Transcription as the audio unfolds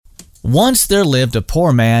Once there lived a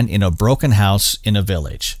poor man in a broken house in a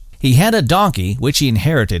village. He had a donkey which he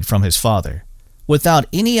inherited from his father. Without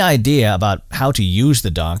any idea about how to use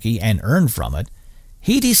the donkey and earn from it,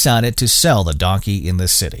 he decided to sell the donkey in the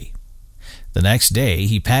city. The next day,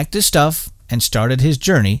 he packed his stuff and started his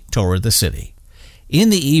journey toward the city. In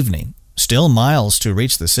the evening, still miles to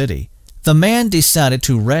reach the city, the man decided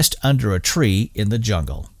to rest under a tree in the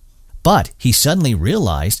jungle. But he suddenly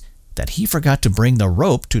realized that he forgot to bring the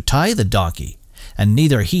rope to tie the donkey, and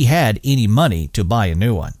neither he had any money to buy a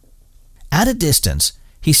new one. At a distance,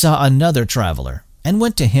 he saw another traveler and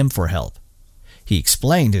went to him for help. He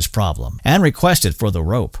explained his problem and requested for the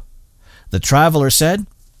rope. The traveler said,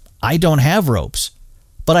 "I don't have ropes,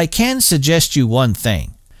 but I can suggest you one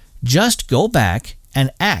thing. Just go back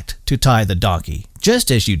and act to tie the donkey, just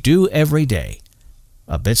as you do every day."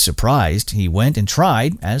 A bit surprised, he went and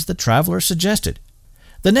tried as the traveler suggested.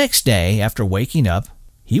 The next day, after waking up,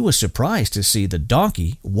 he was surprised to see the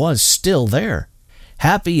donkey was still there.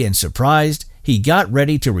 Happy and surprised, he got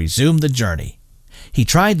ready to resume the journey. He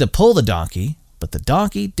tried to pull the donkey, but the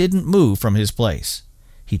donkey didn't move from his place.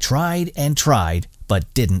 He tried and tried,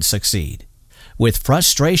 but didn't succeed. With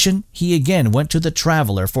frustration, he again went to the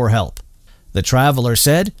traveler for help. The traveler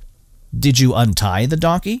said, "Did you untie the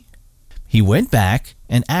donkey?" He went back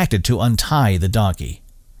and acted to untie the donkey,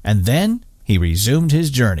 and then he resumed his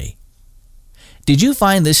journey. Did you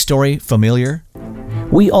find this story familiar?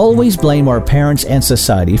 We always blame our parents and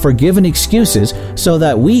society for giving excuses so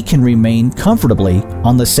that we can remain comfortably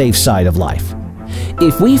on the safe side of life.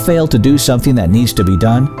 If we fail to do something that needs to be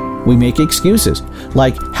done, we make excuses,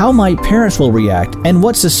 like how my parents will react and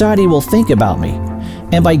what society will think about me.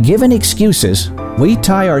 And by giving excuses, we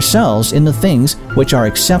tie ourselves into things which are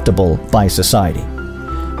acceptable by society.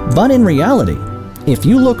 But in reality, if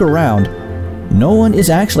you look around, no one is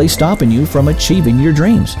actually stopping you from achieving your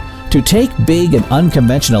dreams. To take big and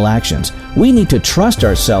unconventional actions, we need to trust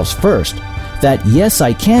ourselves first. That yes,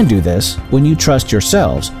 I can do this. When you trust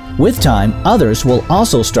yourselves, with time, others will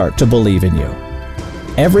also start to believe in you.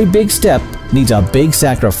 Every big step needs a big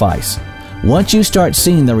sacrifice. Once you start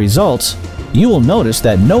seeing the results, you will notice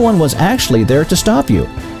that no one was actually there to stop you.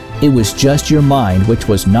 It was just your mind which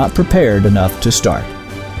was not prepared enough to start.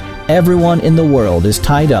 Everyone in the world is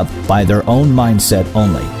tied up by their own mindset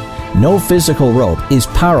only. No physical rope is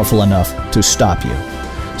powerful enough to stop you.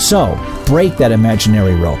 So, break that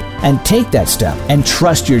imaginary rope and take that step and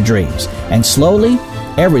trust your dreams. And slowly,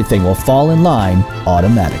 everything will fall in line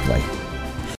automatically.